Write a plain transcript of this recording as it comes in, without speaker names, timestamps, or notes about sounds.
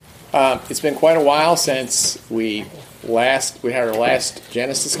It's been quite a while since we had our last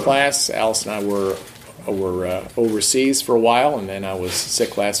Genesis class. Alice and I were overseas for a while, and then I was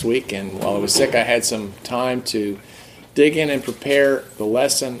sick last week. And while I was sick, I had some time to dig in and prepare the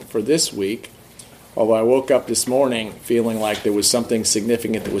lesson for this week. Although I woke up this morning feeling like there was something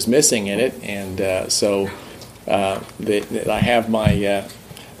significant that was missing in it, and so I have my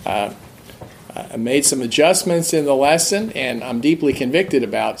I made some adjustments in the lesson, and I'm deeply convicted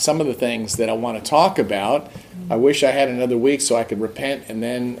about some of the things that I want to talk about. I wish I had another week so I could repent and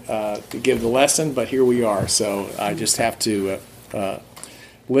then give the lesson, but here we are. So I just have to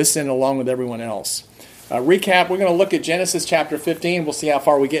listen along with everyone else. Recap, we're going to look at Genesis chapter 15. We'll see how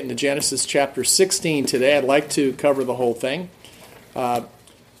far we get into Genesis chapter 16 today. I'd like to cover the whole thing.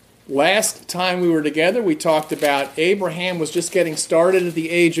 Last time we were together, we talked about Abraham was just getting started at the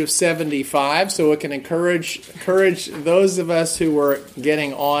age of 75, so it can encourage those of us who are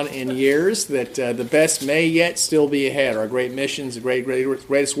getting on in years that the best may yet still be ahead. Our great missions, the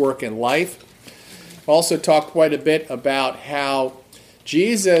greatest work in life. Also talked quite a bit about how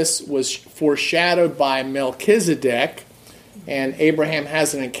Jesus was foreshadowed by Melchizedek, and Abraham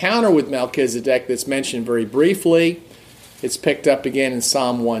has an encounter with Melchizedek that's mentioned very briefly. It's picked up again in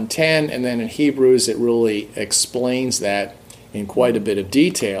Psalm 110, and then in Hebrews it really explains that in quite a bit of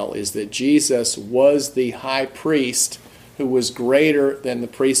detail, is that Jesus was the high priest who was greater than the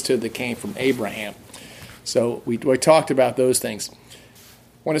priesthood that came from Abraham. So we talked about those things. I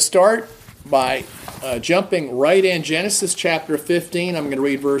want to start by jumping right in. Genesis chapter 15, I'm going to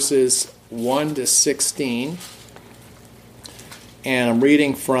read verses 1 to 16. And I'm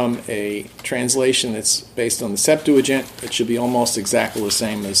reading from a translation that's based on the Septuagint. It should be almost exactly the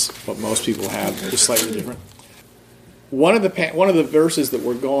same as what most people have, just slightly different. One of the verses that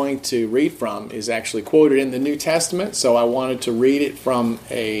we're going to read from is actually quoted in the New Testament, so I wanted to read it from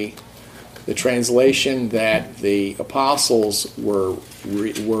the translation that the apostles were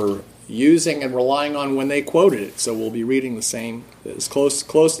using and relying on when they quoted it. So we'll be reading the same, as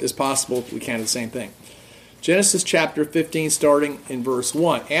close as possible if we can, the same thing. Genesis chapter 15, starting in verse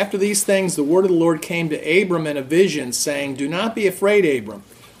 1. After these things, the word of the Lord came to Abram in a vision, saying, "Do not be afraid, Abram.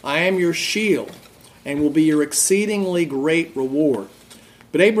 I am your shield, and will be your exceedingly great reward."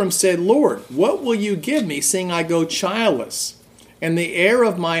 But Abram said, "Lord, what will you give me, seeing I go childless? And the heir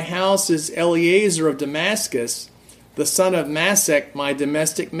of my house is Eliezer of Damascus, the son of Masech, my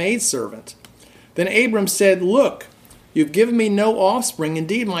domestic maidservant." Then Abram said, "Look, you've given me no offspring.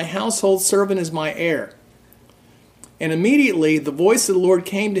 Indeed, my household servant is my heir." And immediately the voice of the Lord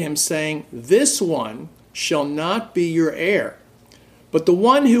came to him, saying, "This one shall not be your heir, but the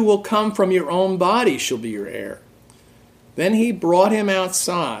one who will come from your own body shall be your heir." Then he brought him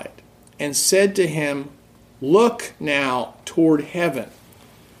outside and said to him, "Look now toward heaven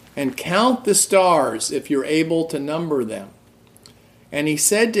and count the stars if you're able to number them." And he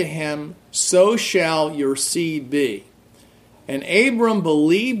said to him, "So shall your seed be." And Abram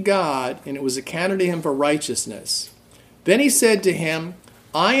believed God, and it was accounted to him for righteousness. Then he said to him,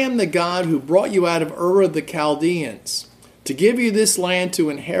 "I am the God who brought you out of Ur of the Chaldeans, to give you this land to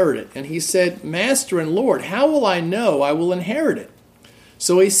inherit it." And he said, "Master and Lord, how will I know I will inherit it?"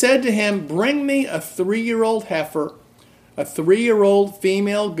 So he said to him, "Bring me a 3-year-old heifer, a 3-year-old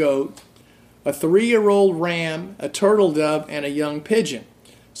female goat, a 3-year-old ram, a turtle dove, and a young pigeon."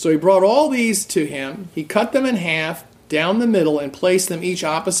 So he brought all these to him. He cut them in half, down the middle, and placed them each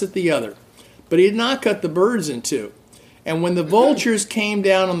opposite the other. But he did not cut the birds in two. And when the vultures came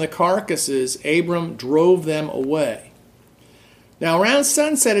down on the carcasses, Abram drove them away. Now around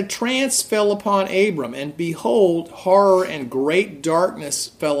sunset a trance fell upon Abram, and behold, horror and great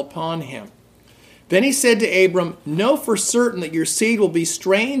darkness fell upon him. Then he said to Abram, "Know for certain that your seed will be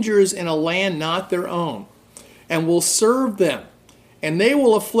strangers in a land not their own, and will serve them, and they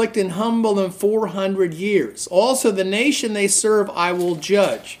will afflict and humble them 400 years. Also the nation they serve I will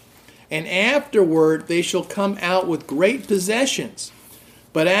judge. And afterward they shall come out with great possessions.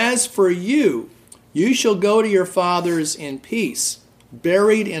 But as for you, you shall go to your fathers in peace,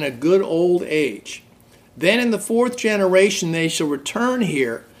 buried in a good old age. Then in the 4th generation they shall return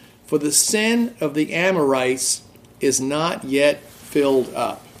here, for the sin of the Amorites is not yet filled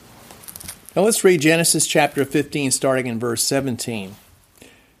up." Now let's read Genesis chapter 15, starting in verse 17.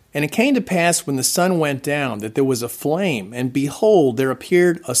 "And it came to pass when the sun went down that there was a flame, and behold, there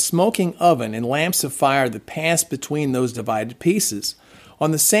appeared a smoking oven and lamps of fire that passed between those divided pieces.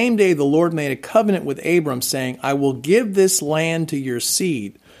 On the same day the Lord made a covenant with Abram, saying, I will give this land to your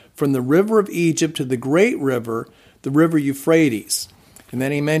seed, from the river of Egypt to the great river, the river Euphrates. And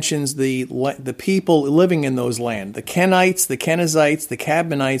then he mentions the people living in those lands: the Kenites, the Kenizzites, the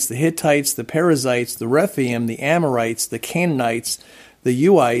Cadmonites, the Hittites, the Perizzites, the Rephaim, the Amorites, the Canaanites, the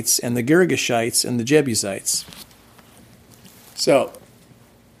Uites, and the Girgashites, and the Jebusites. So,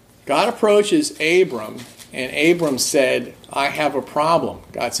 God approaches Abram, and Abram said, I have a problem.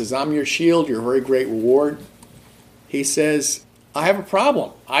 God says, I'm your shield, your very great reward. He says, I have a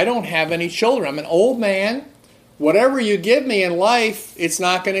problem. I don't have any children. I'm an old man. Whatever you give me in life, it's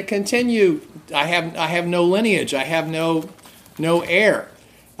not going to continue. I have no lineage. I have no heir.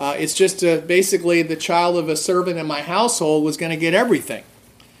 It's just basically the child of a servant in my household was going to get everything.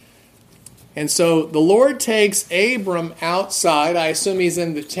 And so the Lord takes Abram outside. I assume he's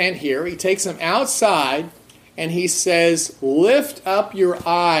in the tent here. He takes him outside and he says, lift up your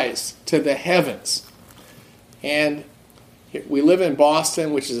eyes to the heavens. And we live in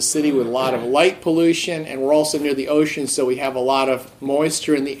Boston, which is a city with a lot of light pollution, and we're also near the ocean, so we have a lot of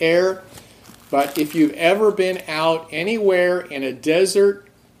moisture in the air. But if you've ever been out anywhere in a desert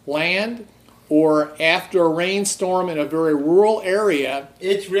land or after a rainstorm in a very rural area,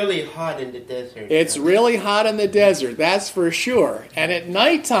 it's really hot in the desert. It's really hot in the desert, that's for sure. And at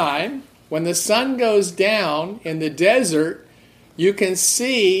nighttime, when the sun goes down in the desert, you can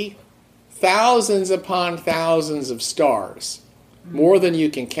see thousands upon thousands of stars, more than you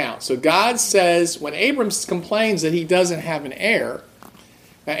can count. So God says, when Abram complains that he doesn't have an heir,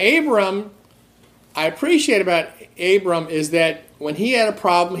 now Abram, I appreciate about Abram is that when he had a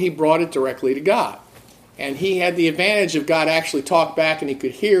problem, he brought it directly to God. And he had the advantage of God actually talk back and he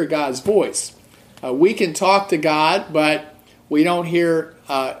could hear God's voice. We can talk to God, but we don't hear,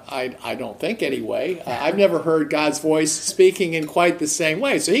 I don't think anyway, I've never heard God's voice speaking in quite the same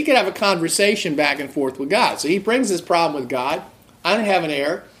way. So he could have a conversation back and forth with God. So he brings this problem with God. I don't have an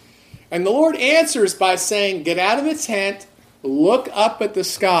heir. And the Lord answers by saying, get out of the tent, look up at the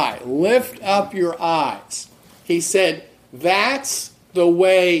sky, lift up your eyes. He said, that's the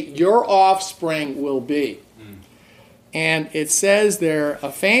way your offspring will be. And it says there,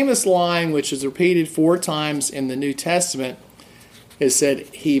 a famous line which is repeated 4 times in the New Testament, it said,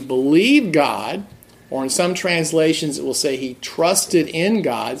 he believed God, or in some translations it will say he trusted in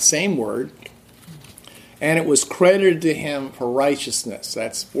God, same word, and it was credited to him for righteousness.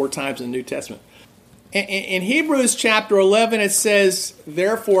 That's 4 times in the New Testament. In Hebrews chapter 11 it says,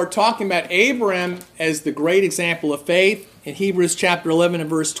 therefore, talking about Abraham as the great example of faith, in Hebrews chapter 11 and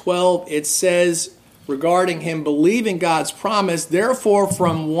verse 12 it says regarding him believing God's promise, therefore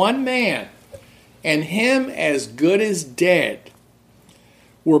from one man, and him as good as dead,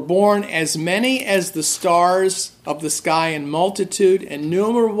 were born as many as the stars of the sky in multitude,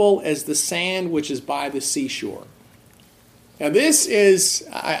 innumerable as the sand which is by the seashore. Now this is,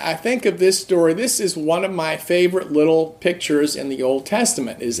 I think of this story, this is one of my favorite little pictures in the Old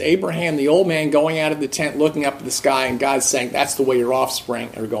Testament, is Abraham, the old man, going out of the tent, looking up at the sky, and God saying, that's the way your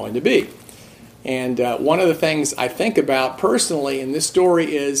offspring are going to be. And one of the things I think about personally in this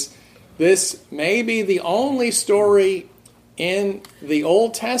story is this may be the only story in the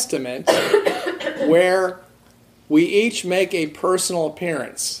Old Testament where we each make a personal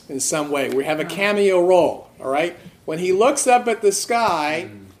appearance in some way. We have a cameo role, all right? When he looks up at the sky,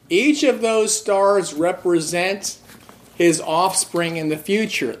 each of those stars represent his offspring in the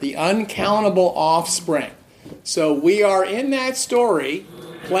future, the uncountable offspring. So we are in that story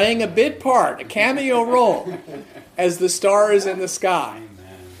playing a bit part, a cameo role, as the stars in the sky.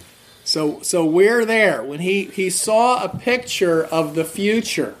 So we're there. When he saw a picture of the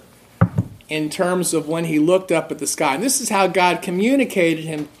future in terms of when he looked up at the sky. And this is how God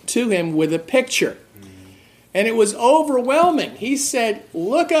communicated to him with a picture. And it was overwhelming. He said,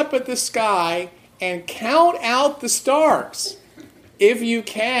 look up at the sky and count out the stars if you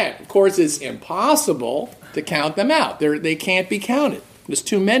can. Of course, it's impossible to count them out. They can't be counted. There's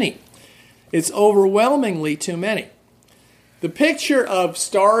too many. It's overwhelmingly too many. The picture of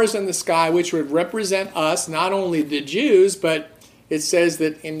stars in the sky, which would represent us, not only the Jews, but it says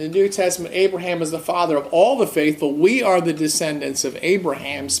that in the New Testament, Abraham is the father of all the faithful. We are the descendants of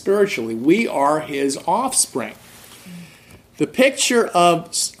Abraham spiritually. We are his offspring. The picture of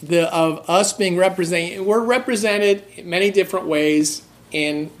us being represented, we're represented in many different ways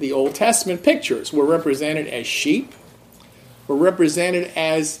in the Old Testament pictures. We're represented as sheep. We're represented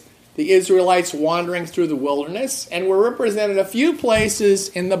as the Israelites wandering through the wilderness, and we're represented a few places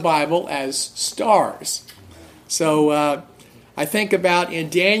in the Bible as stars. So I think about in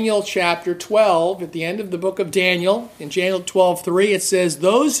Daniel chapter 12, at the end of the book of Daniel, in Daniel 12:3, it says,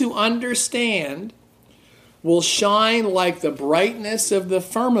 those who understand will shine like the brightness of the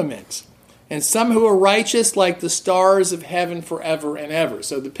firmament, and some who are righteous like the stars of heaven forever and ever.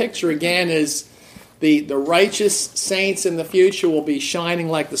 So the picture again is the righteous saints in the future will be shining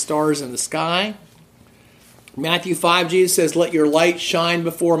like the stars in the sky. Matthew 5, Jesus says, let your light shine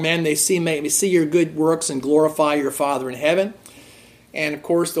before men. They may see your good works and glorify your Father in heaven. And of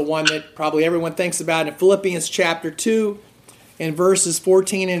course, the one that probably everyone thinks about in Philippians chapter 2, in verses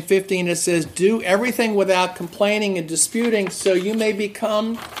 14 and 15, it says, do everything without complaining and disputing, so you may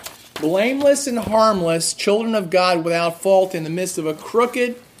become blameless and harmless, children of God without fault in the midst of a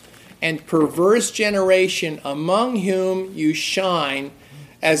crooked and perverse generation, among whom you shine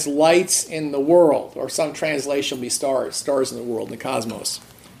as lights in the world. Or some translation will be stars in the world, in the cosmos.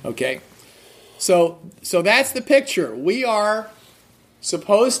 Okay? So that's the picture. We are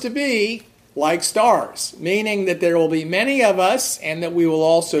supposed to be like stars, meaning that there will be many of us and that we will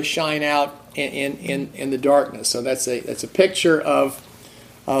also shine out in the darkness. So that's a picture of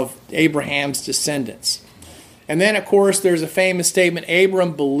Abraham's descendants. And then, of course, there's a famous statement,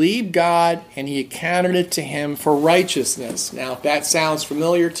 Abram believed God and he accounted it to him for righteousness. Now, if that sounds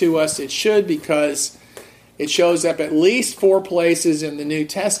familiar to us, it should, because it shows up at least 4 places in the New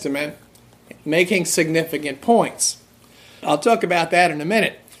Testament, making significant points. I'll talk about that in a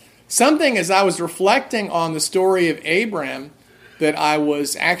minute. Something, as I was reflecting on the story of Abraham, that I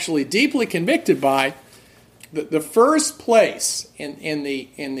was actually deeply convicted by, the first place in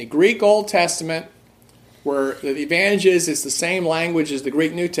the Greek Old Testament, where the advantage is it's the same language as the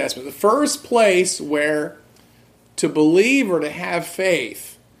Greek New Testament, the first place where to believe or to have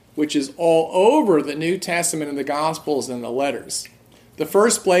faith, which is all over the New Testament and the Gospels and the letters, the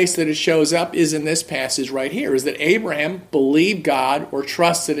first place that it shows up is in this passage right here, is that Abraham believed God or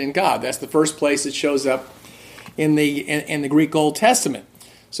trusted in God. That's the first place it shows up in the Greek Old Testament.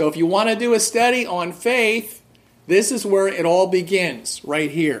 So if you want to do a study on faith, this is where it all begins, right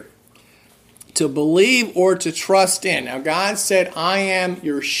here. To believe or to trust in. Now God said, I am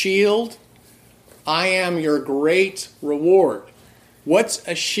your shield. I am your great reward. What's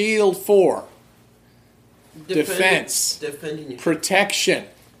a shield for? Defense, protection.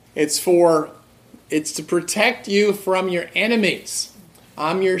 It's to protect you from your enemies.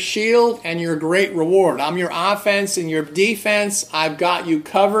 I'm your shield and your great reward. I'm your offense and your defense. I've got you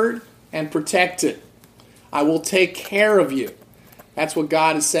covered and protected. I will take care of you. That's what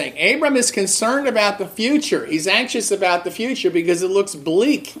God is saying. Abram is concerned about the future. He's anxious about the future because it looks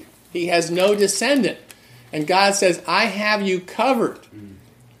bleak. He has no descendant. And God says, I have you covered.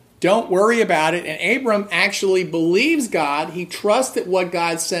 Don't worry about it. And Abram actually believes God. He trusts that what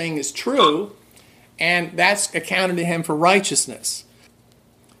God's saying is true. And that's accounted to him for righteousness.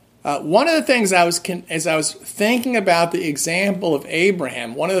 One of the things as I was thinking about the example of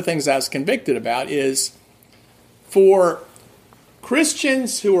Abraham, one of the things I was convicted about is for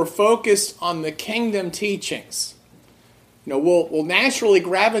Christians who are focused on the kingdom teachings, will naturally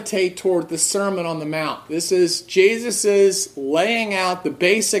gravitate toward the Sermon on the Mount. This is Jesus' laying out the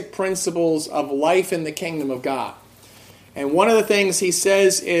basic principles of life in the kingdom of God. And one of the things he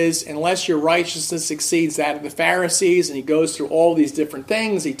says is, unless your righteousness exceeds that of the Pharisees, and he goes through all these different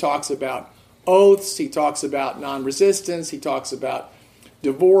things. He talks about oaths, he talks about non-resistance, he talks about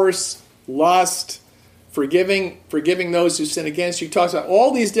divorce, lust, forgiving those who sin against you. He talks about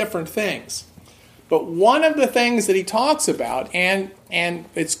all these different things. But one of the things that he talks about, and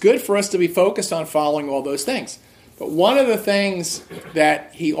it's good for us to be focused on following all those things, but one of the things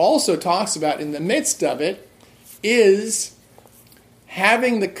that he also talks about in the midst of it is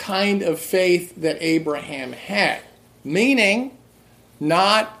having the kind of faith that Abraham had, meaning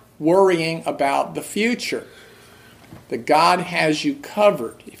not worrying about the future. That God has you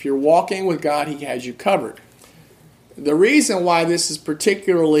covered. If you're walking with God, he has you covered. The reason why this is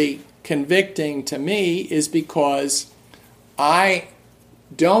particularly convicting to me is because I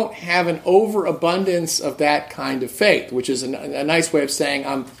don't have an overabundance of that kind of faith, which is a nice way of saying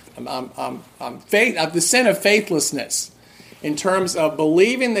I'm the sin of faithlessness in terms of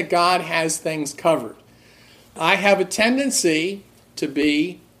believing that God has things covered. I have a tendency to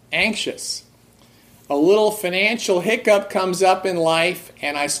be anxious. A little financial hiccup comes up in life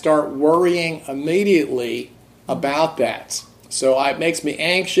and I start worrying immediately about that. So it makes me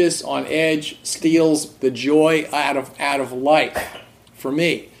anxious, on edge, steals the joy out of life for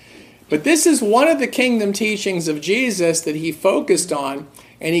me. But this is one of the kingdom teachings of Jesus that he focused on,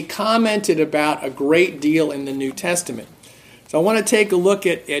 and he commented about a great deal in the New Testament. So I want to take a look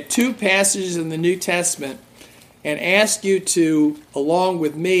at 2 passages in the New Testament and ask you to, along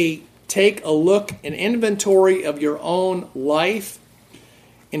with me, take a look, an inventory of your own life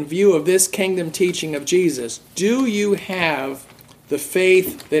in view of this kingdom teaching of Jesus. Do you have the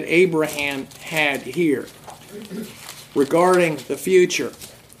faith that Abraham had here regarding the future.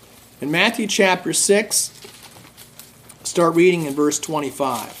 In Matthew chapter 6, start reading in verse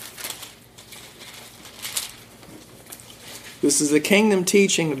 25. This is the kingdom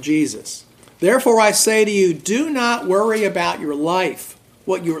teaching of Jesus. Therefore I say to you, do not worry about your life,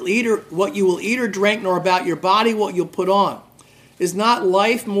 what you will eat or drink, nor about your body, what you'll put on. Is not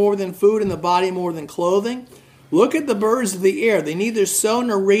life more than food, and the body more than clothing? Look at the birds of the air. They neither sow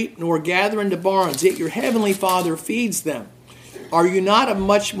nor reap nor gather into barns, yet your heavenly Father feeds them. Are you not of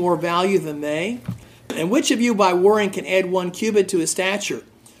much more value than they? And which of you by worrying can add 1 cubit to his stature?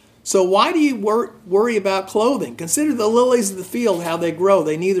 So why do you worry about clothing? Consider the lilies of the field, how they grow.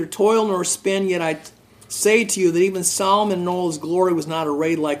 They neither toil nor spin, yet I say to you that even Solomon in all his glory was not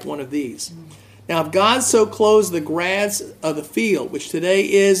arrayed like one of these. Now if God so clothes the grass of the field, which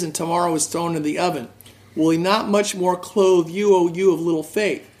today is and tomorrow is thrown in the oven, will he not much more clothe you, O you of little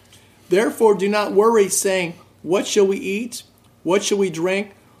faith? Therefore do not worry, saying, what shall we eat? What shall we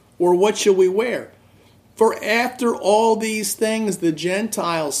drink? Or what shall we wear? For after all these things the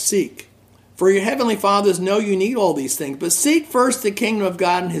Gentiles seek. For your heavenly fathers know you need all these things. But seek first the kingdom of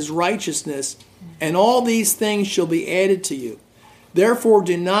God and his righteousness, and all these things shall be added to you. Therefore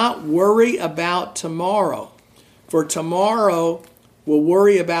do not worry about tomorrow, for tomorrow will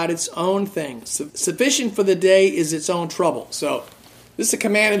worry about its own things. Sufficient for the day is its own trouble. So this is a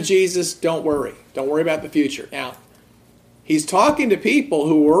command of Jesus, don't worry. Don't worry about the future. Now, he's talking to people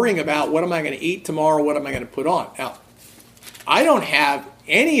who are worrying about what am I going to eat tomorrow, what am I going to put on. Now, I don't have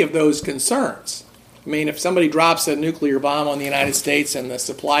any of those concerns. I mean, if somebody drops a nuclear bomb on the United States and the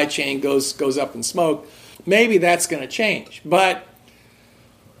supply chain goes up in smoke, maybe that's going to change. But,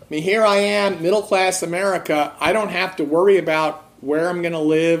 I mean, here I am, middle-class America. I don't have to worry about where I'm going to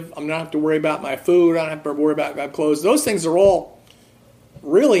live. I'm not have to worry about my food. I don't have to worry about my clothes. Those things are all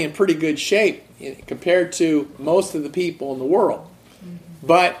really in pretty good shape compared to most of the people in the world.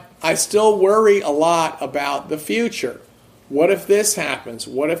 But I still worry a lot about the future. What if this happens?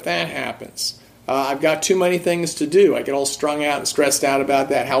 What if that happens? I've got too many things to do. I get all strung out and stressed out about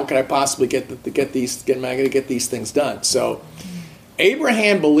that. How can I possibly am I going to get these things done? So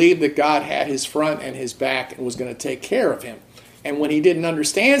Abraham believed that God had his front and his back and was going to take care of him. And when he didn't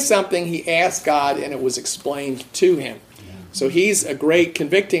understand something, he asked God and it was explained to him. So he's a great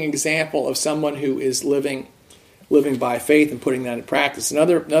convicting example of someone who is living by faith and putting that in practice.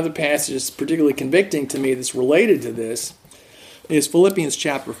 Another passage that's particularly convicting to me that's related to this is Philippians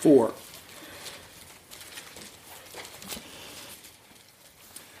chapter 4.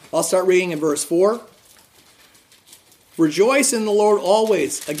 I'll start reading in verse 4. Rejoice in the Lord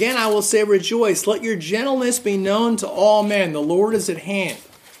always. Again, I will say rejoice. Let your gentleness be known to all men. The Lord is at hand.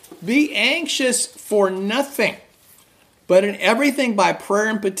 Be anxious for nothing, but in everything by prayer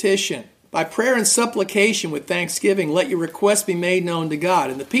and petition, by prayer and supplication with thanksgiving, let your requests be made known to God.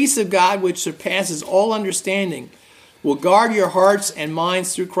 And the peace of God, which surpasses all understanding, will guard your hearts and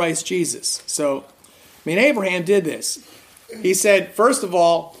minds through Christ Jesus. So, Abraham did this. He said, first of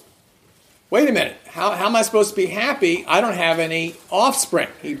all, wait a minute, how am I supposed to be happy? I don't have any offspring.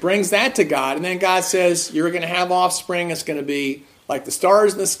 He brings that to God, and then God says, you're going to have offspring. It's going to be like the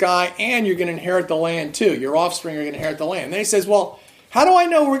stars in the sky, and you're going to inherit the land too. Your offspring are going to inherit the land. And then he says, well, how do I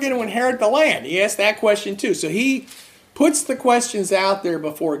know we're going to inherit the land? He asked that question too. So he puts the questions out there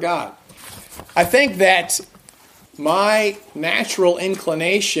before God. I think that my natural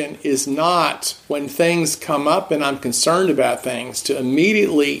inclination is not, when things come up and I'm concerned about things, to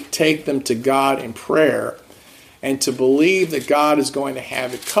immediately take them to God in prayer and to believe that God is going to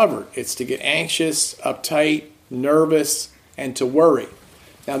have it covered. It's to get anxious, uptight, nervous, and to worry.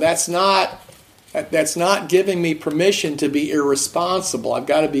 Now that's not giving me permission to be irresponsible. I've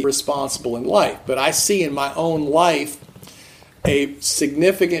got to be responsible in life. But I see in my own life a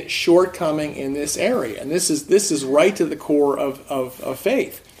significant shortcoming in this area. And this is right to the core of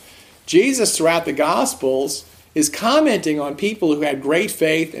faith. Jesus, throughout the Gospels, is commenting on people who had great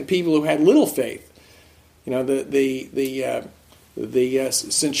faith and people who had little faith. You know, the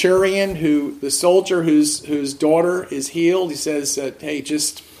centurion, the soldier whose daughter is healed, he says, "Hey,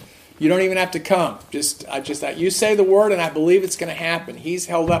 you don't even have to come. You say the word, and I believe it's going to happen." He's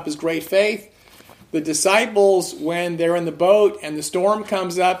held up his great faith. The disciples, when they're in the boat and the storm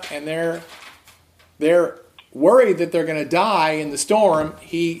comes up and they're worried that they're going to die in the storm,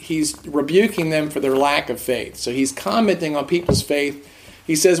 he's rebuking them for their lack of faith. So he's commenting on people's faith.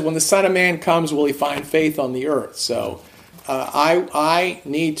 He says, when the Son of Man comes, will he find faith on the earth? So I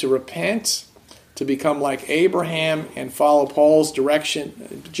need to repent, to become like Abraham and follow Paul's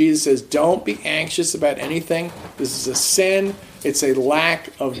direction. Jesus says, don't be anxious about anything. This is a sin. It's a lack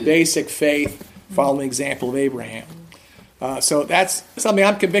of basic faith following the example of Abraham. So that's something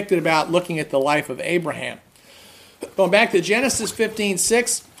I'm convicted about looking at the life of Abraham. Going back to Genesis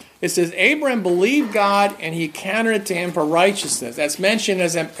 15:6, it says, Abraham believed God and he counted it to him for righteousness. That's mentioned,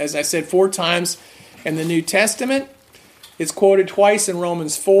 as I said, 4 times in the New Testament. It's quoted twice in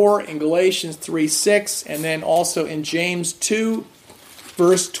Romans 4, in Galatians 3:6, and then also in James 2,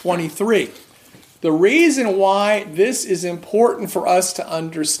 verse 23. The reason why this is important for us to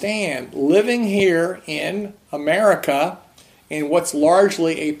understand, living here in America, in what's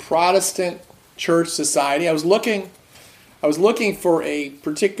largely a Protestant church society, I was looking for a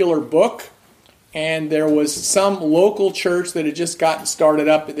particular book, and there was some local church that had just gotten started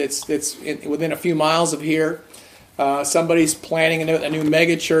up that's within a few miles of here. Somebody's planning a new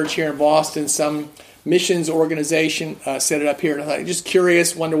mega church here in Boston. Some missions organization set it up here. And I thought, just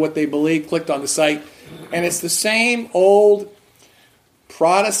curious, wonder what they believe. Clicked on the site, and it's the same old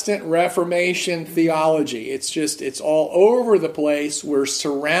Protestant Reformation theology. It's all over the place. We're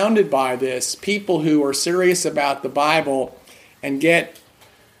surrounded by this. People who are serious about the Bible and get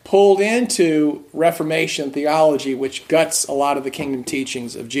pulled into Reformation theology, which guts a lot of the kingdom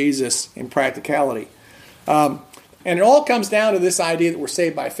teachings of Jesus in practicality. And it all comes down to this idea that we're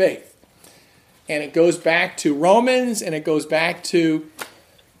saved by faith. And it goes back to Romans, and it goes back to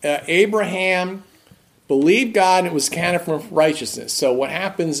Abraham believed God and it was counted for righteousness. So what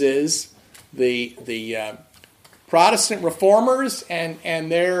happens is the Protestant reformers and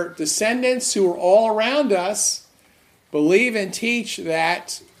their descendants who are all around us believe and teach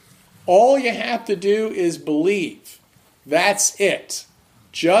that all you have to do is believe. That's it.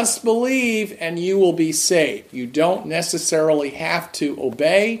 Just believe and you will be saved. You don't necessarily have to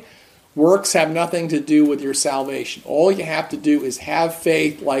obey. Works have nothing to do with your salvation. All you have to do is have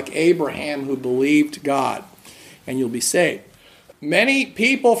faith like Abraham who believed God, and you'll be saved. Many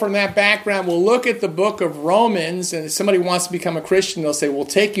people from that background will look at the book of Romans, and if somebody wants to become a Christian, they'll say, we'll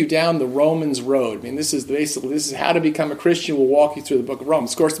take you down the Romans road. I mean, this is how to become a Christian. We'll walk you through the book of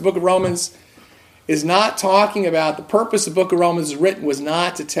Romans. Of course, the book of Romans is not talking about, the purpose of the book of Romans was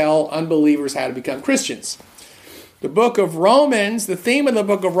not to tell unbelievers how to become Christians. The book of Romans, the theme of the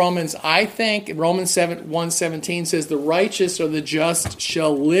book of Romans, I think, Romans 1:17 says, the righteous or the just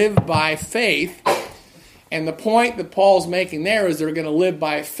shall live by faith. And the point that Paul's making there is they're going to live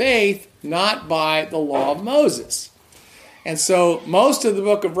by faith, not by the law of Moses. And so most of the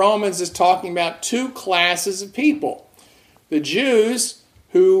book of Romans is talking about 2 classes of people. The Jews,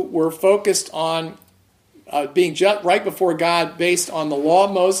 who were focused on being right before God based on the law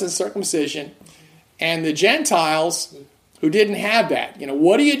of Moses and circumcision, and the Gentiles who didn't have that.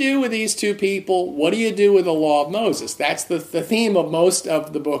 What do you do with these 2 people? What do you do with the law of Moses? That's the theme of most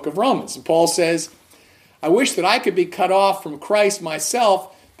of the book of Romans. And Paul says, I wish that I could be cut off from Christ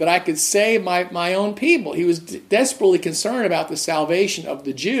myself, that I could save my own people. He was desperately concerned about the salvation of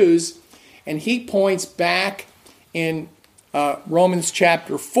the Jews, and he points back in Romans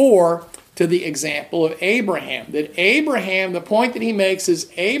chapter 4 to the example of Abraham. That Abraham, the point that he makes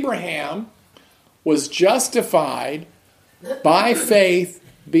is Abraham was justified by faith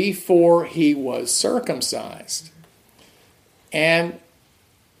before he was circumcised. And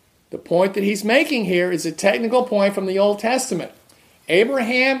the point that he's making here is a technical point from the Old Testament.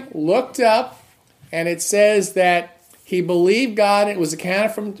 Abraham looked up, and it says that he believed God, and it was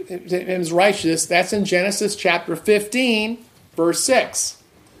accounted from him as righteousness. That's in Genesis chapter 15, verse 6.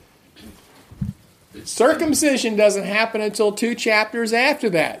 Circumcision doesn't happen until 2 chapters after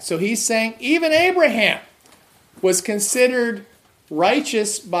that. So he's saying even Abraham was considered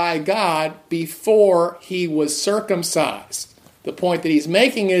righteous by God before he was circumcised. The point that he's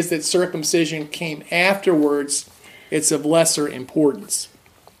making is that circumcision came afterwards. It's of lesser importance.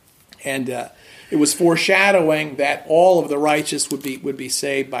 And it was foreshadowing that all of the righteous would be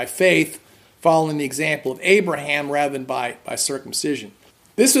saved by faith, following the example of Abraham rather than by circumcision.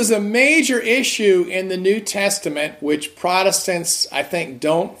 This was a major issue in the New Testament, which Protestants, I think,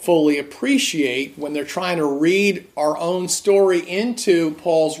 don't fully appreciate when they're trying to read our own story into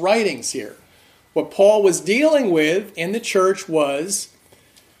Paul's writings here. What Paul was dealing with in the church was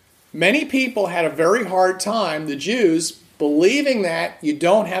many people had a very hard time, the Jews, believing that you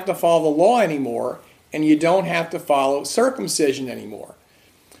don't have to follow the law anymore and you don't have to follow circumcision anymore.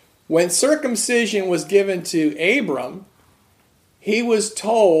 When circumcision was given to Abram, he was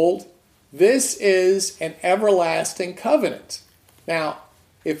told, this is an everlasting covenant. Now,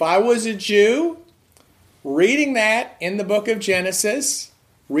 if I was a Jew, reading that in the book of Genesis,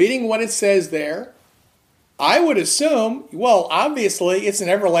 reading what it says there, I would assume, well, obviously, it's an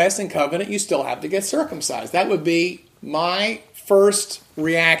everlasting covenant. You still have to get circumcised. That would be my first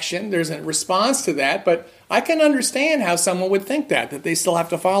reaction. There's a response to that, but I can understand how someone would think that they still have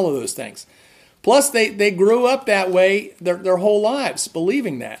to follow those things. Plus, they grew up that way their whole lives,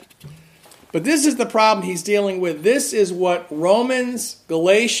 believing that. But this is the problem he's dealing with. This is what Romans,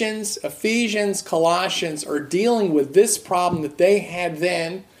 Galatians, Ephesians, Colossians are dealing with, this problem that they had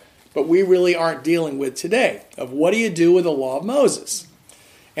then, but we really aren't dealing with today, of what do you do with the law of Moses?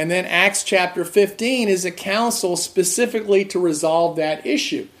 And then Acts chapter 15 is a counsel specifically to resolve that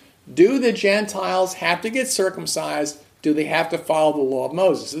issue. Do the Gentiles have to get circumcised? Do they have to follow the law of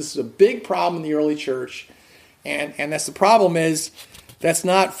Moses? This is a big problem in the early church. And that's the problem is that's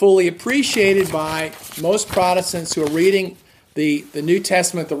not fully appreciated by most Protestants who are reading the New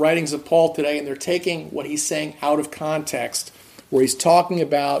Testament, the writings of Paul today, and they're taking what he's saying out of context, where he's talking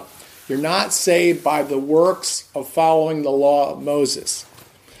about you're not saved by the works of following the law of Moses.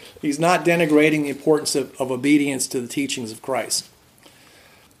 He's not denigrating the importance of obedience to the teachings of Christ.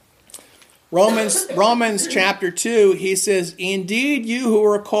 Romans chapter 2, he says, indeed you who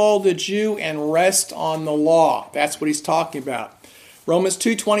are called a Jew and rest on the law. That's what he's talking about. Romans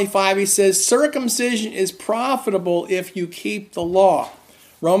 2:25, he says, circumcision is profitable if you keep the law.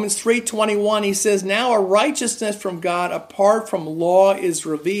 Romans 3:21, he says, now a righteousness from God apart from law is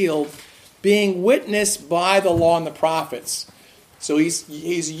revealed, being witnessed by the law and the prophets. So he's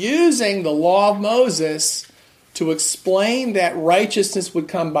using the law of Moses to explain that righteousness would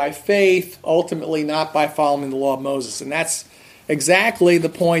come by faith, ultimately not by following the law of Moses. And that's exactly the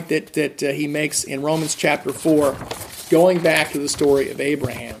point that he makes in Romans chapter 4, going back to the story of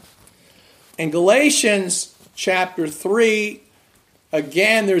Abraham. In Galatians chapter 3,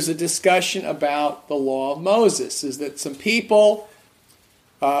 again, there's a discussion about the law of Moses. Is that some people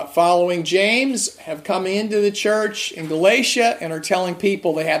following James have come into the church in Galatia and are telling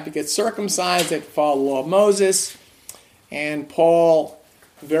people they have to get circumcised, they have to follow the law of Moses. And Paul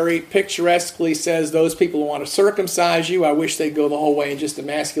very picturesquely says, those people who want to circumcise you, I wish they'd go the whole way and just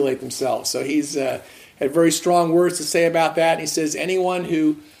emasculate themselves. So he's had very strong words to say about that. And he says, anyone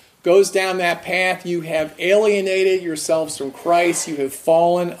who goes down that path, you have alienated yourselves from Christ, you have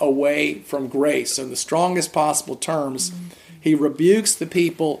fallen away from grace. So in the strongest possible terms, he rebukes the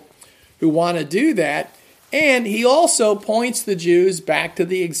people who want to do that, and he also points the Jews back to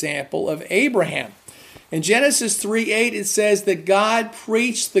the example of Abraham. In Genesis 3:8, it says that God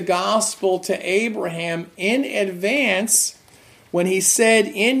preached the gospel to Abraham in advance when he said,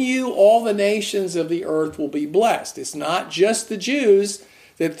 in you all the nations of the earth will be blessed. It's not just the Jews,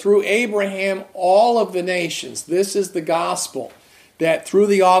 that through Abraham all of the nations, this is the gospel, that through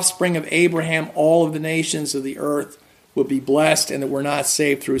the offspring of Abraham all of the nations of the earth will be blessed, and that we're not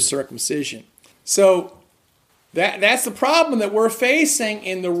saved through circumcision. So that's the problem that we're facing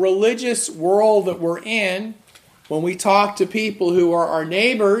in the religious world that we're in when we talk to people who are our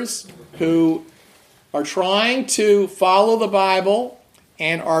neighbors, who are trying to follow the Bible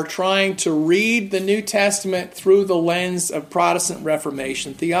and are trying to read the New Testament through the lens of Protestant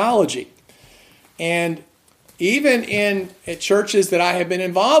Reformation theology. And even in churches that I have been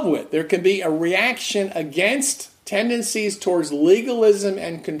involved with, there can be a reaction against tendencies towards legalism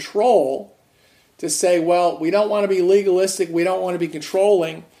and control to say, well, we don't want to be legalistic, we don't want to be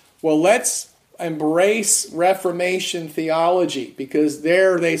controlling. Well, let's embrace Reformation theology, because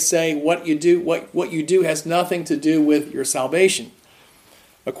there they say what you do has nothing to do with your salvation.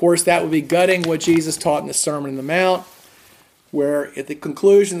 Of course, that would be gutting what Jesus taught in the Sermon on the Mount, where at the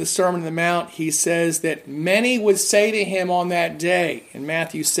conclusion of the Sermon on the Mount, he says that many would say to him on that day, in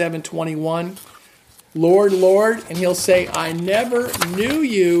Matthew 7:21, Lord, Lord, and he'll say, I never knew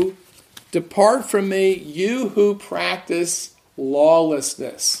you. Depart from me, you who practice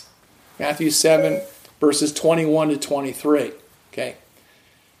lawlessness. Matthew 7, verses 21 to 23. Okay.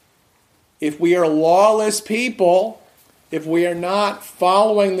 If we are lawless people, if we are not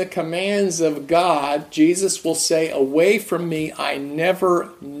following the commands of God, Jesus will say, away from me, I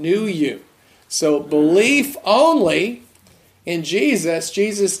never knew you. So belief only in Jesus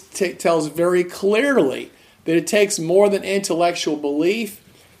tells very clearly that it takes more than intellectual belief,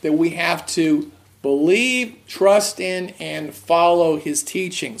 that we have to believe, trust in, and follow his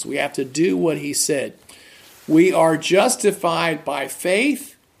teachings. We have to do what he said. We are justified by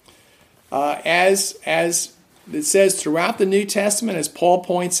faith, as it says throughout the New Testament, as Paul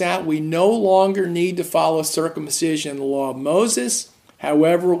points out, we no longer need to follow circumcision and the law of Moses.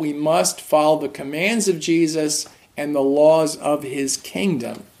 However, we must follow the commands of Jesus and the laws of his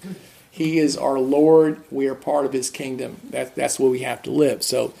kingdom. He is our Lord. We are part of his kingdom. That's where we have to live.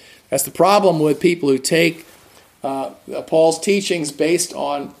 So that's the problem with people who take Paul's teachings based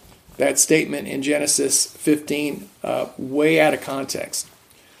on that statement in Genesis 15 way out of context.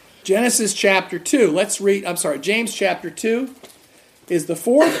 Genesis chapter 2, James chapter 2 is the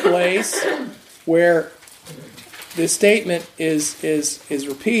fourth place where this statement is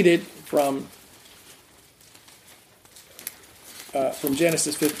repeated from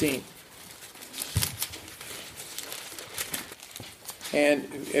Genesis 15. And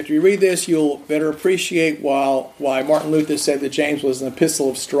after you read this, you'll better appreciate why Martin Luther said that James was an epistle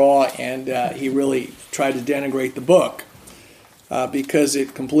of straw, and he really tried to denigrate the book because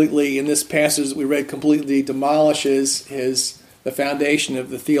it completely, in this passage that we read, completely demolishes the foundation of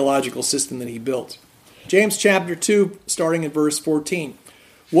the theological system that he built. James chapter 2, starting in verse 14.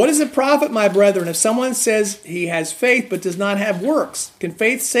 What does it profit, my brethren, if someone says he has faith but does not have works? Can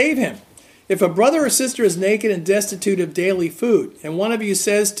faith save him? If a brother or sister is naked and destitute of daily food, and one of you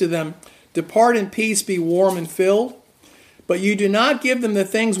says to them, depart in peace, be warm and filled, but you do not give them the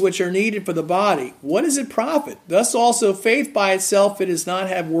things which are needed for the body, what does it profit? Thus also faith by itself, if it does not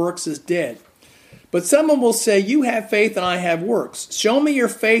have works, is dead. But someone will say, you have faith and I have works. Show me your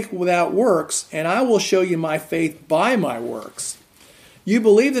faith without works, and I will show you my faith by my works. You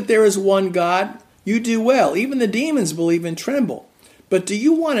believe that there is one God, you do well. Even the demons believe and tremble. But do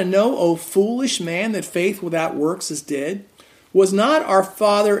you want to know, O foolish man, that faith without works is dead? Was not our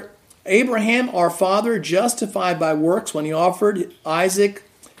father Abraham, our father, justified by works when he offered Isaac,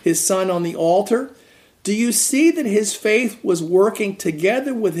 his son, on the altar? Do you see that his faith was working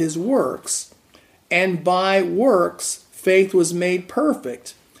together with his works, and by works faith was made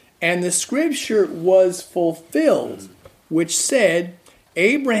perfect? And the scripture was fulfilled, which said,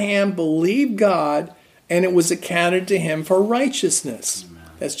 Abraham believed God, and it was accounted to him for righteousness. Amen.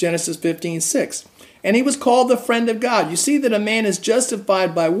 That's Genesis 15:6. And he was called the friend of God. You see that a man is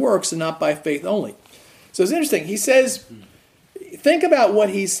justified by works and not by faith only. So it's interesting. He says, think about what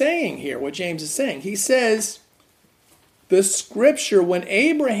he's saying here, what James is saying. He says, the scripture, when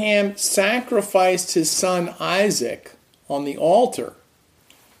Abraham sacrificed his son Isaac on the altar,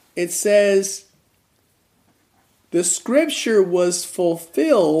 it says, the scripture was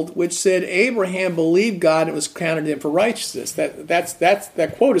fulfilled, which said Abraham believed God and it was counted to him for righteousness.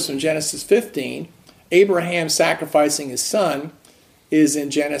 That quote is from Genesis 15. Abraham sacrificing his son is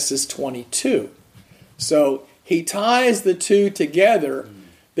in Genesis 22. So he ties the two together,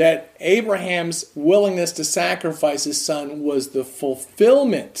 that Abraham's willingness to sacrifice his son was the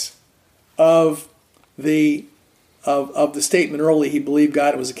fulfillment of the statement early, he believed God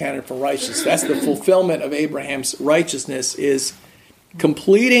and was accounted for righteousness. That's the fulfillment of Abraham's righteousness, is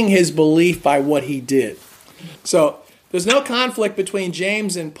completing his belief by what he did. So there's no conflict between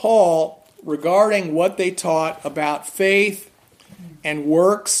James and Paul regarding what they taught about faith and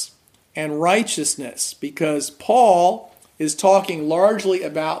works and righteousness, because Paul is talking largely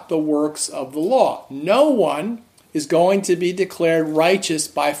about the works of the law. No one is going to be declared righteous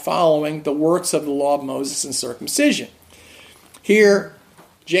by following the works of the law of Moses and circumcision. Here,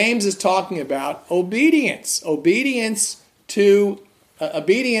 James is talking about obedience. Obedience to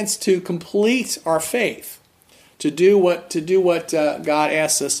complete our faith, to do what God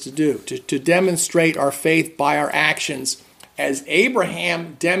asks us to do, to demonstrate our faith by our actions, as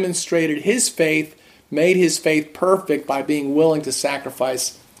Abraham demonstrated his faith, made his faith perfect by being willing to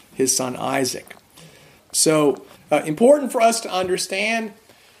sacrifice his son Isaac. So, important for us to understand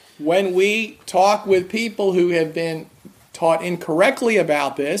when we talk with people who have been taught incorrectly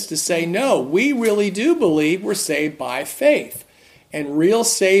about this, to say, no, we really do believe we're saved by faith. And real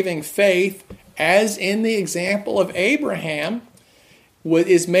saving faith, as in the example of Abraham,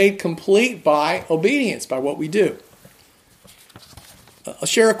 is made complete by obedience, by what we do. I'll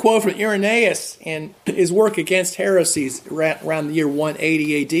share a quote from Irenaeus in his work against heresies around the year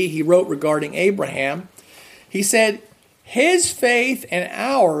 180 AD. He wrote regarding Abraham. He said, his faith and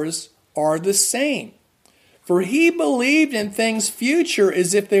ours are the same, for he believed in things future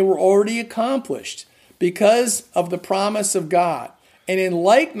as if they were already accomplished, because of the promise of God. And in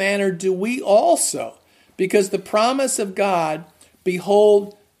like manner do we also, because the promise of God,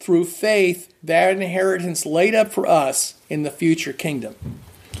 behold, through faith, that inheritance laid up for us in the future kingdom.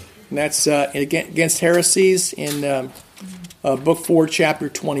 And that's against heresies in Book 4, Chapter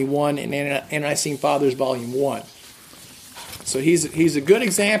 21, in Ante-Nicene Fathers, Volume 1. So he's a good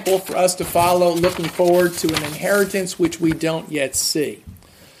example for us to follow, looking forward to an inheritance which we don't yet see.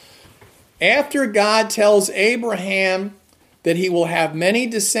 After God tells Abraham that he will have many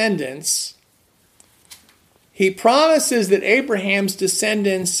descendants, he promises that Abraham's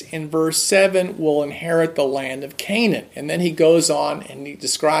descendants, in verse 7, will inherit the land of Canaan. And then he goes on and he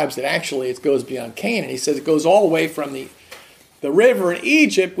describes that actually it goes beyond Canaan. He says it goes all the way from the the river in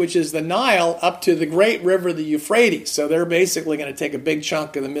Egypt, which is the Nile, up to the great river, the Euphrates. So they're basically going to take a big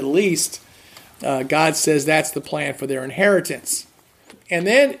chunk of the Middle East. God says that's the plan for their inheritance. And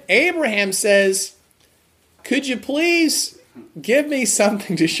then Abraham says, could you please give me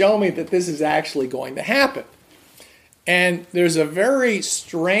something to show me that this is actually going to happen? And there's a very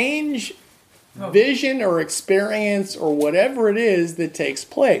strange vision or experience or whatever it is that takes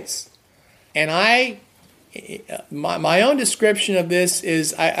place. And my own description of this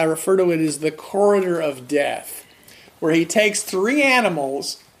is, I refer to it as the corridor of death, where he takes three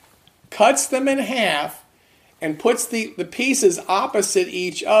animals, cuts them in half, and puts the pieces opposite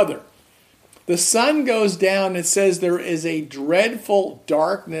each other. The sun goes down, and says there is a dreadful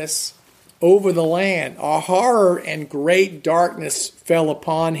darkness over the land. A horror and great darkness fell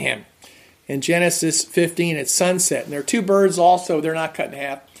upon him. In Genesis 15 at sunset. And there are two birds also, they're not cut in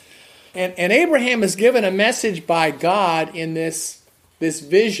half. And Abraham is given a message by God in this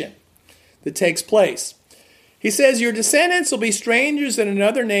vision that takes place. He says, your descendants will be strangers in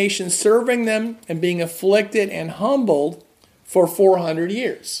another nation, serving them and being afflicted and humbled for 400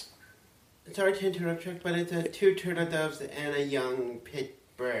 years. Sorry to interrupt, Chuck, but it's two turtle doves and a young pit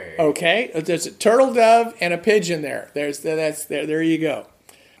bird. Okay, there's a turtle dove and a pigeon there. There you go.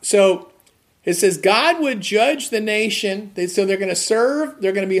 So it says God would judge the nation. So they're going to serve,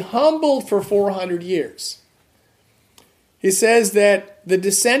 they're going to be humbled for 400 years. He says that the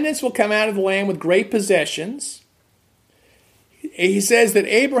descendants will come out of the land with great possessions. He says that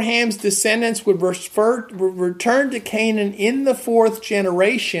Abraham's descendants would return to Canaan in the fourth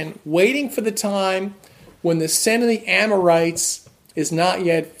generation, waiting for the time when the sin of the Amorites is not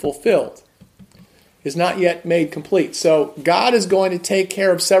yet fulfilled, is not yet made complete. So God is going to take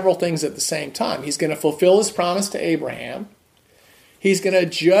care of several things at the same time. He's going to fulfill his promise to Abraham. He's going to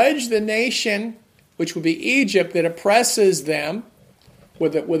judge the nation, which would be Egypt, that oppresses them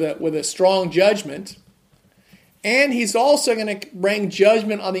with a strong judgment. And he's also going to bring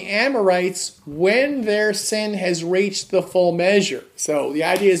judgment on the Amorites when their sin has reached the full measure. So the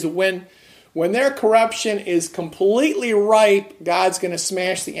idea is that when their corruption is completely ripe, God's going to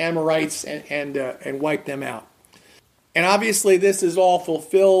smash the Amorites and wipe them out. And obviously this is all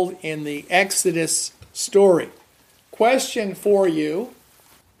fulfilled in the Exodus story. Question for you: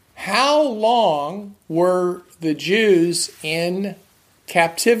 how long were the Jews in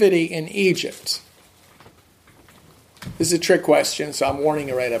captivity in Egypt? This is a trick question, so I'm warning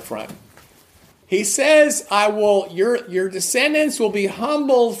you right up front. He says, your descendants will be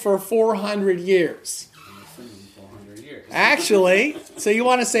humbled for 400 years. 400 years. Actually, so you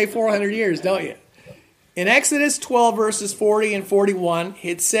want to say 400 years, don't you? In Exodus 12, verses 40 and 41,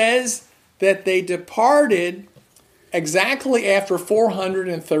 it says that they departed exactly after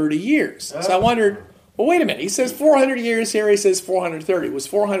 430 years. So I wondered, well, wait a minute. He says 400 years here. He says 430. Was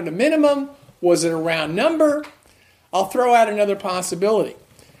 400 a minimum? Was it a round number? I'll throw out another possibility.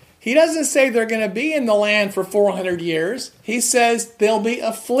 He doesn't say they're going to be in the land for 400 years. He says they'll be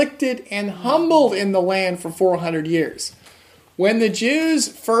afflicted and humbled in the land for 400 years. When the Jews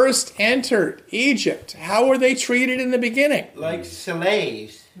first entered Egypt, how were they treated in the beginning? Like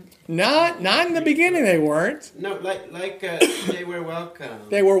slaves. Not in the beginning they weren't. No, like they were welcome.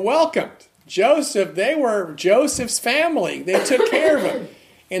 They were welcomed. They were Joseph's family. They took care of him.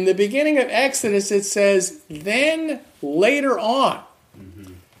 In the beginning of Exodus, it says, then later on,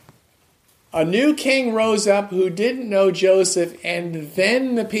 a new king rose up who didn't know Joseph, and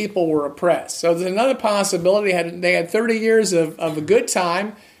then the people were oppressed. So there's another possibility. They had 30 years of a good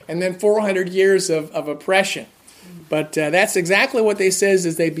time, and then 400 years of oppression. But that's exactly what they says,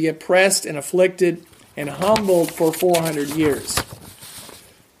 is they'd be oppressed and afflicted and humbled for 400 years.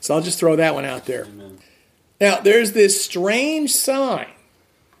 So I'll just throw that one out there. Amen. Now, there's this strange sign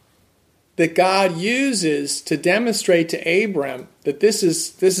that God uses to demonstrate to Abram that this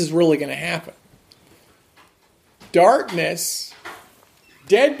is really going to happen. Darkness,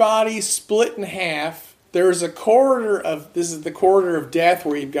 dead bodies split in half. There's a this is the corridor of death,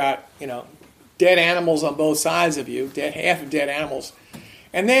 where you've got, dead animals on both sides of you, half of dead animals.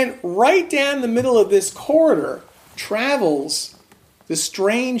 And then right down the middle of this corridor travels the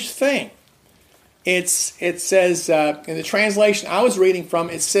strange thing. It says, in the translation I was reading from,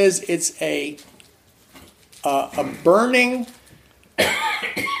 it says it's a burning.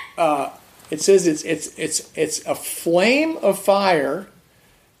 It says it's a flame of fire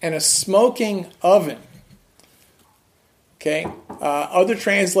and a smoking oven. Okay, other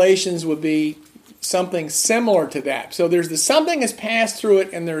translations would be something similar to that. So there's something has passed through it,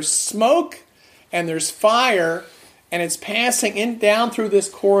 and there's smoke and there's fire, and it's passing down through this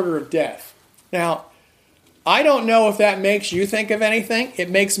corridor of death. Now, I don't know if that makes you think of anything. It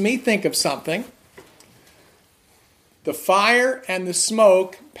makes me think of something. The fire and the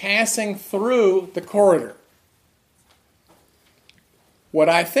smoke passing through the corridor. What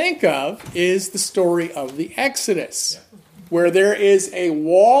I think of is the story of the Exodus, where there is a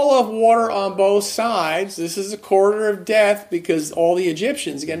wall of water on both sides. This is a corridor of death because all the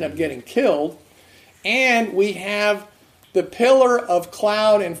Egyptians end up getting killed. And we have the pillar of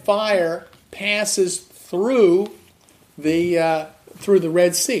cloud and fire passes through the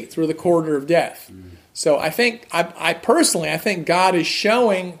Red Sea, through the corridor of death. So I think, I personally think God is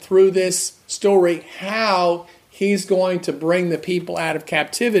showing through this story how He's going to bring the people out of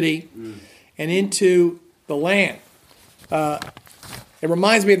captivity and into the land. It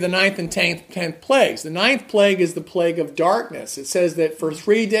reminds me of the 9th and 10th plagues. The 9th plague is the plague of darkness. It says that for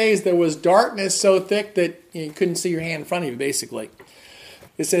 3 days there was darkness so thick that you couldn't see your hand in front of you, basically.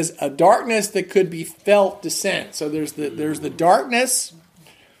 It says a darkness that could be felt descend. So there's the darkness.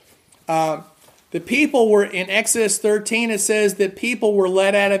 The people were, in Exodus 13, it says that people were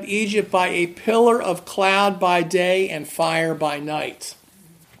led out of Egypt by a pillar of cloud by day and fire by night.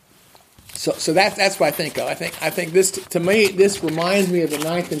 So that's what I think of. I think this, to me, this reminds me of the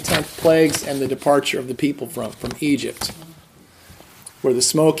 9th and 10th plagues and the departure of the people from Egypt, where the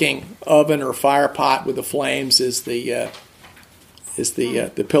smoking oven or fire pot with the flames is the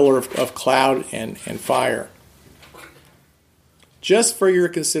pillar of cloud and fire. Just for your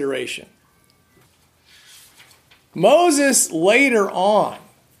consideration. Moses later on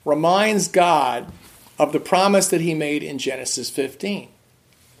reminds God of the promise that he made in Genesis 15.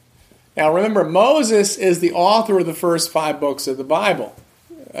 Now remember, Moses is the author of the first 5 books of the Bible,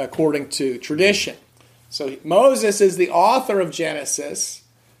 according to tradition. So Moses is the author of Genesis.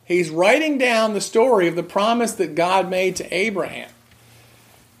 He's writing down the story of the promise that God made to Abraham.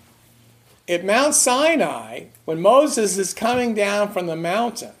 At Mount Sinai, when Moses is coming down from the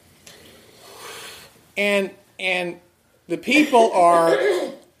mountain, and the people are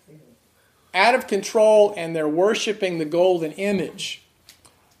out of control and they're worshiping the golden image,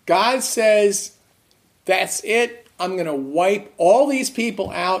 God says, that's it. I'm going to wipe all these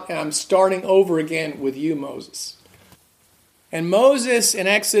people out and I'm starting over again with you, Moses. And Moses in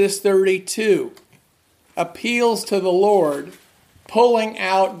Exodus 32 appeals to the Lord, pulling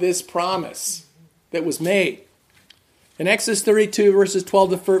out this promise that was made. In Exodus 32, verses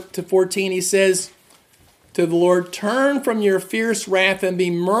 12 to 14, he says to the Lord, turn from your fierce wrath and be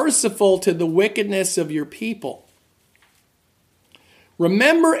merciful to the wickedness of your people.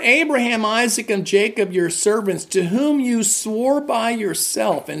 Remember Abraham, Isaac, and Jacob, your servants, to whom you swore by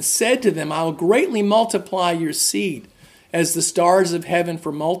yourself and said to them, I will greatly multiply your seed as the stars of heaven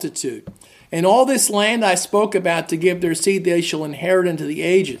for multitude. And all this land I spoke about to give their seed, they shall inherit into the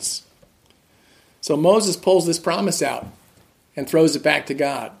ages. So Moses pulls this promise out and throws it back to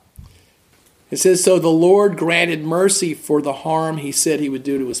God. It says, so the Lord granted mercy for the harm he said he would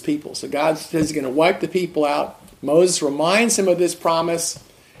do to his people. So God says he's going to wipe the people out. Moses reminds him of this promise,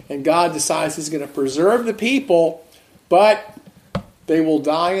 and God decides he's going to preserve the people, but they will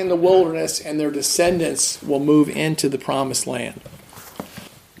die in the wilderness, and their descendants will move into the promised land.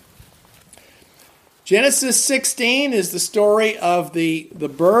 Genesis 16 is the story of the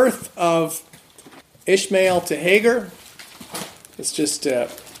birth of Ishmael to Hagar. Let's just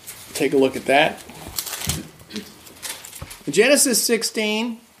take a look at that. In Genesis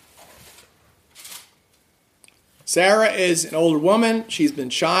 16, Sarah is an older woman. She's been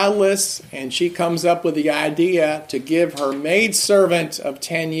childless, and she comes up with the idea to give her maidservant of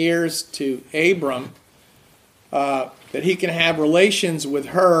 10 years to Abram, that he can have relations with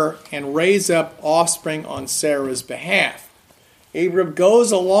her and raise up offspring on Sarah's behalf. Abram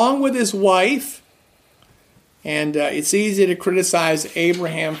goes along with his wife, and it's easy to criticize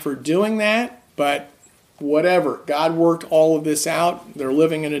Abraham for doing that, but whatever. God worked all of this out. They're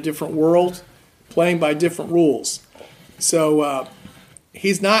living in a different world, playing by different rules. So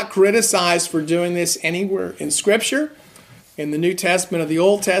he's not criticized for doing this anywhere in Scripture. In the New Testament or the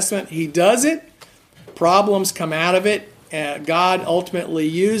Old Testament, he does it. Problems come out of it. God ultimately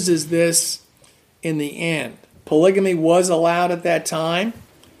uses this in the end. Polygamy was allowed at that time,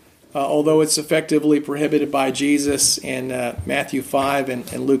 although it's effectively prohibited by Jesus in Matthew 5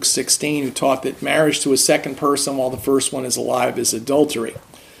 and Luke 16, who taught that marriage to a second person while the first one is alive is adultery.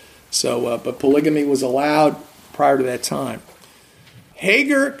 So, but polygamy was allowed prior to that time.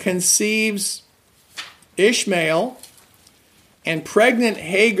 Hagar conceives Ishmael, and pregnant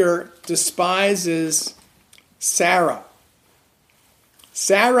Hagar despises Sarah.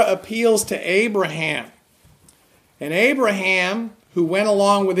 Sarah appeals to Abraham, and Abraham who went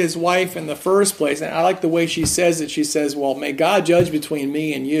along with his wife in the first place. And I like the way she says it. She says, well, may God judge between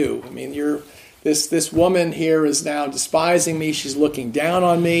me and you. I mean, this woman here is now despising me. She's looking down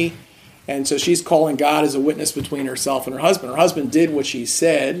on me. And so she's calling God as a witness between herself and her husband. Her husband did what she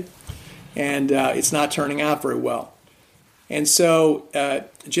said, and it's not turning out very well. And so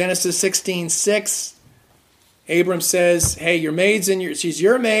Genesis 16:6, Abram says, hey, your maid's she's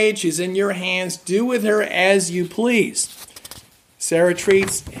your maid, she's in your hands. Do with her as you please. Sarah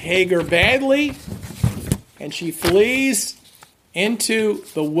treats Hagar badly, and she flees into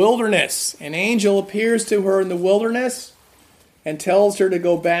the wilderness. An angel appears to her in the wilderness and tells her to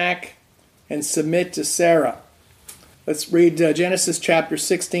go back and submit to Sarah. Let's read Genesis chapter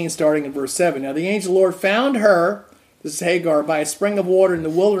 16, starting in verse 7. Now the angel of the Lord found her, this is Hagar, by a spring of water in the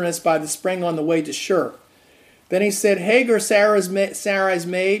wilderness, by the spring on the way to Shur. Then he said, Hagar, Sarai's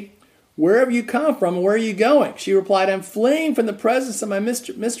maid, where have you come from and where are you going? She replied, I'm fleeing from the presence of my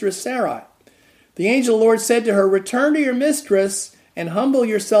mistress Sarai. The angel of the Lord said to her, return to your mistress and humble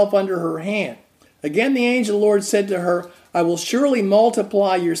yourself under her hand. Again the angel of the Lord said to her, I will surely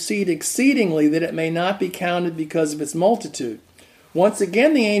multiply your seed exceedingly, that it may not be counted because of its multitude. Once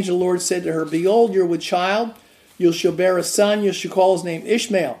again the angel of the Lord said to her, behold, you're with child, you shall bear a son, you shall call his name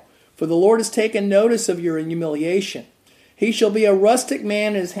Ishmael, for the Lord has taken notice of your humiliation. He shall be a rustic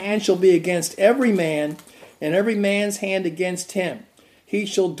man, and his hand shall be against every man, and every man's hand against him. He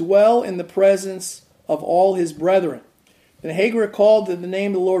shall dwell in the presence of all his brethren. Then Hagar called to the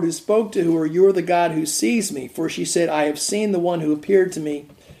name of the Lord who spoke to her, you are the God who sees me. For she said, I have seen the one who appeared to me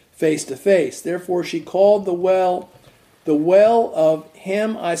face to face. Therefore she called the well of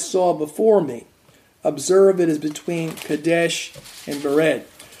him I saw before me. Observe, it is between Kadesh and Bered.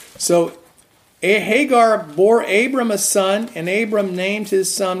 So Hagar bore Abram a son, and Abram named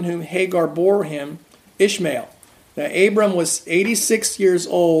his son whom Hagar bore him Ishmael. Now Abram was 86 years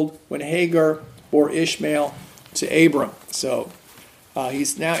old when Hagar bore Ishmael to Abram. So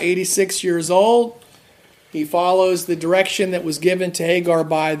he's now 86 years old. He follows the direction that was given to Hagar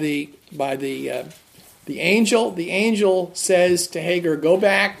by the angel. The angel says to Hagar, go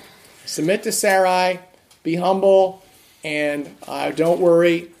back, submit to Sarai, be humble, and don't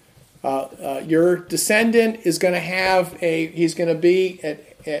worry. Your descendant is going to he's going to be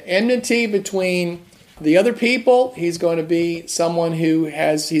at enmity between the other people. He's going to be someone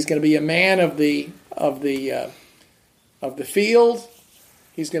he's going to be a man of the field.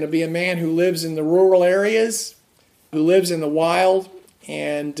 He's going to be a man who lives in the rural areas, who lives in the wild,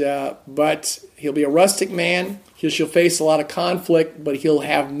 but he'll be a rustic man. She'll face a lot of conflict, but he'll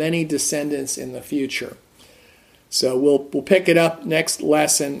have many descendants in the future. So we'll pick it up next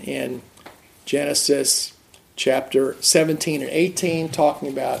lesson in Genesis chapter 17 and 18, talking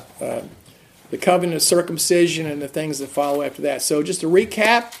about the covenant of circumcision and the things that follow after that. So just to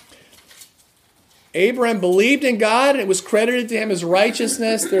recap, Abraham believed in God, and it was credited to him as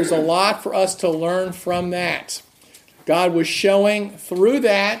righteousness. There's a lot for us to learn from that. God was showing through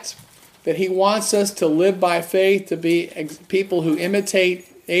that he wants us to live by faith, to be people who imitate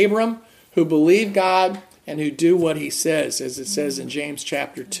Abram, who believe God, and who do what he says, as it says in James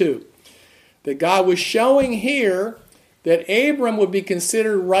chapter 2. That God was showing here that Abram would be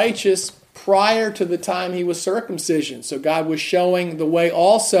considered righteous prior to the time he was circumcision. So God was showing the way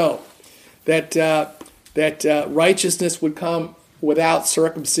also that righteousness would come without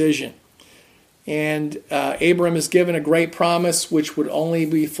circumcision. And Abram is given a great promise which would only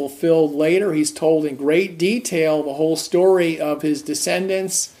be fulfilled later. He's told in great detail the whole story of his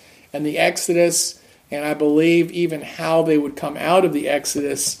descendants and the Exodus, and I believe even how they would come out of the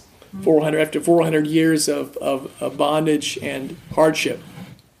Exodus after 400 years of bondage and hardship.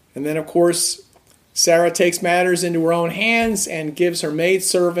 And then, of course, Sarah takes matters into her own hands and gives her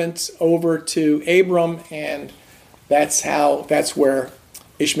maidservant over to Abram, and that's where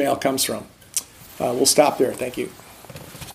Ishmael comes from. We'll stop there. Thank you.